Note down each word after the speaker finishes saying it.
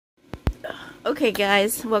Okay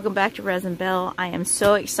guys, welcome back to Resin Bell. I am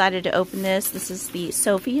so excited to open this. This is the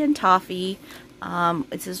Sophie and Toffee.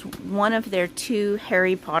 This is one of their 2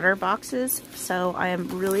 Harry Potter boxes, so I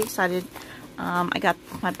am really excited.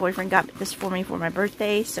 My boyfriend got this for me for my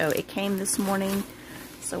birthday, so it came this morning.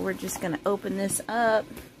 So we're just going to open this up.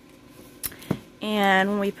 And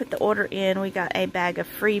when we put the order in, we got a bag of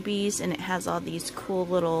freebies, and it has all these cool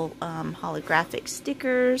little holographic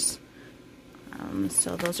stickers.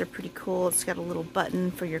 So those are pretty cool. It's got a little button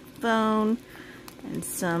for your phone and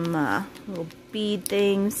some little bead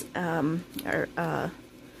things. They're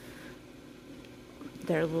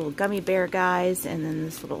little gummy bear guys, and then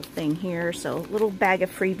this little thing here. So a little bag of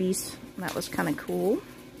freebies. That was kind of cool.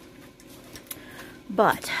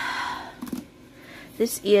 But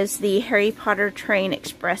this is the Harry Potter Train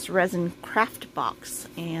Express Resin Craft Box,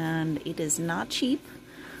 and it is not cheap.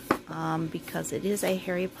 Because it is a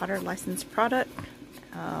Harry Potter licensed product.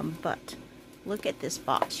 But look at this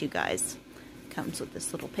box, you guys. It comes with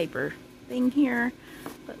this little paper thing here.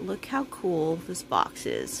 But look how cool this box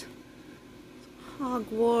is.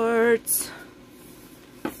 Hogwarts.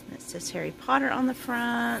 And it says Harry Potter on the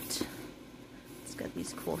front. It's got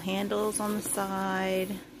these cool handles on the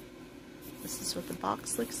side. This is what the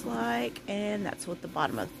box looks like. And that's what the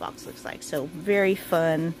bottom of the box looks like. So very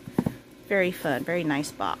fun. Very fun, very nice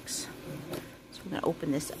box. So we're going to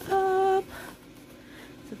open this up.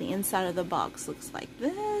 So the inside of the box looks like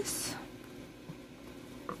this.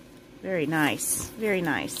 Very nice, very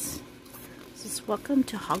nice. This is Welcome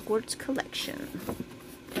to Hogwarts Collection.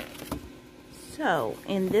 So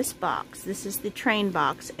in this box, this is the train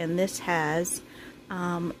box, and this has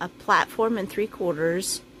a platform and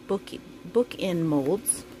 3/4 bookend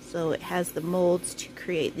molds. So it has the molds to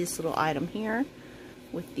create this little item here,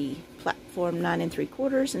 with the platform 9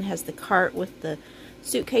 3/4, and has the cart with the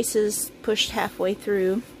suitcases pushed halfway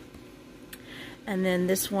through. And then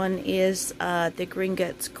this one is the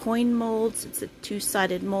Gringott's coin molds. It's a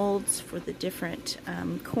 2-sided molds for the different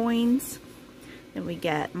coins. Then we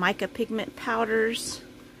get mica pigment powders,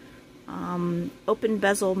 open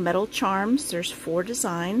bezel metal charms. There's 4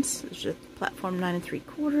 designs. There's a platform 9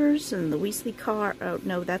 3/4 and the Weasley car. Oh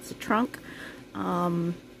no, that's a trunk.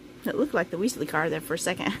 It looked like the Weasley car there for a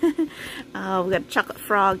second. We got a chocolate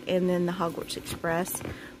frog, and then the Hogwarts Express.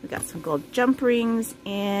 We got some gold jump rings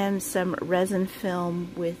and some resin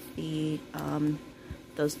film with the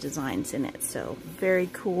those designs in it. So very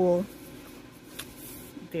cool.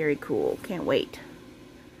 Very cool. Can't wait.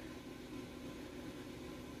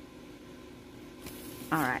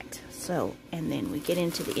 Alright, so, and then we get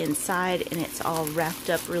into the inside, and it's all wrapped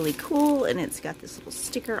up really cool, and it's got this little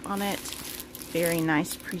sticker on it. Very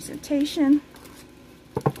nice presentation.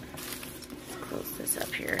 Close this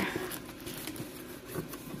up here.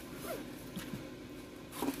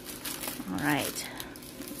 Alright,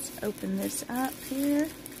 let's open this up here.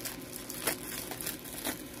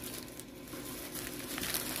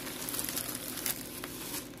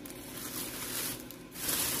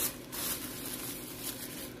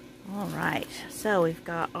 Alright, so we've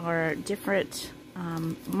got our different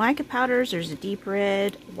mica powders. There's a deep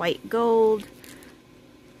red, white gold,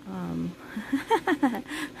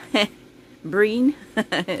 green,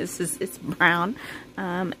 it's brown,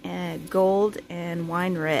 and gold and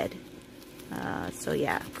wine red. So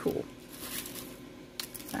yeah, cool.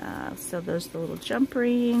 So those are the little jump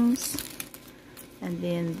rings, and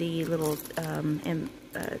then the little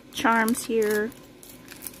charms here.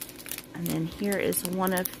 And then here is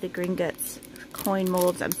one of the Gringott's coin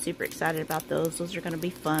molds. I'm super excited about those. Those are going to be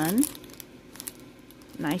fun.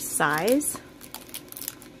 Nice size.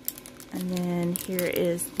 And then here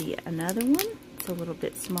is another one. It's a little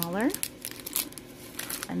bit smaller.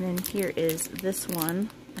 And then here is this one.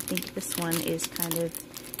 I think this one is kind of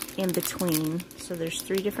in between. So there's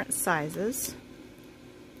 3 different sizes.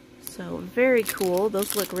 So very cool.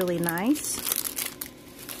 Those look really nice.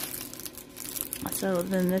 So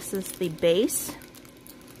then this is the base.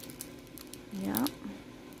 Yeah.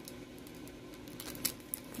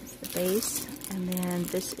 That's the base. And then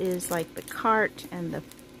this is like the cart and the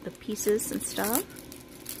pieces and stuff.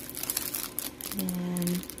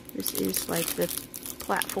 And this is like the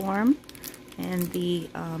platform and the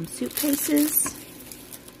suitcases.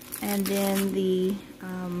 And then the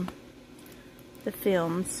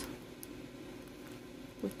films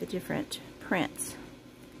with the different prints.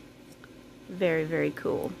 Very, very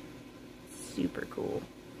cool. Super cool.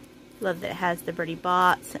 Love that it has the Birdie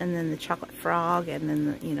Bots, and then the chocolate frog, and then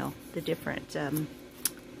the, you know, the different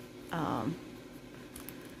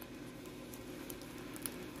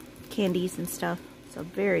candies and stuff. So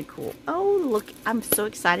very cool. Oh, look, I'm so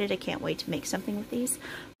excited. I can't wait to make something with these.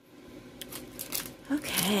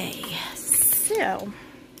 Okay, so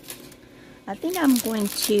I think I'm going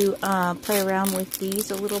to play around with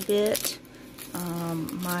these a little bit.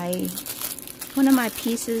 One of my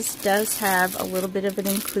pieces does have a little bit of an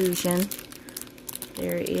inclusion.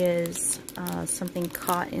 There is something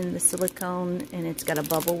caught in the silicone, and it's got a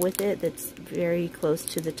bubble with it that's very close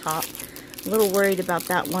to the top. I'm a little worried about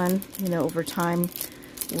that one. You know, over time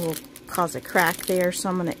will cause a crack there, so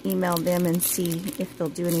I'm going to email them and see if they'll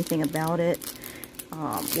do anything about it.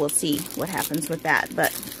 We'll see what happens with that.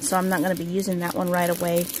 But so I'm not going to be using that one right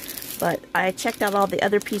away. But I checked out all the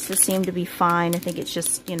other pieces, seem to be fine. I think it's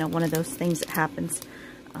just, you know, one of those things that happens.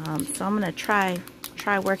 So I'm going to try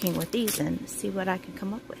working with these and see what I can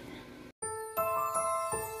come up with.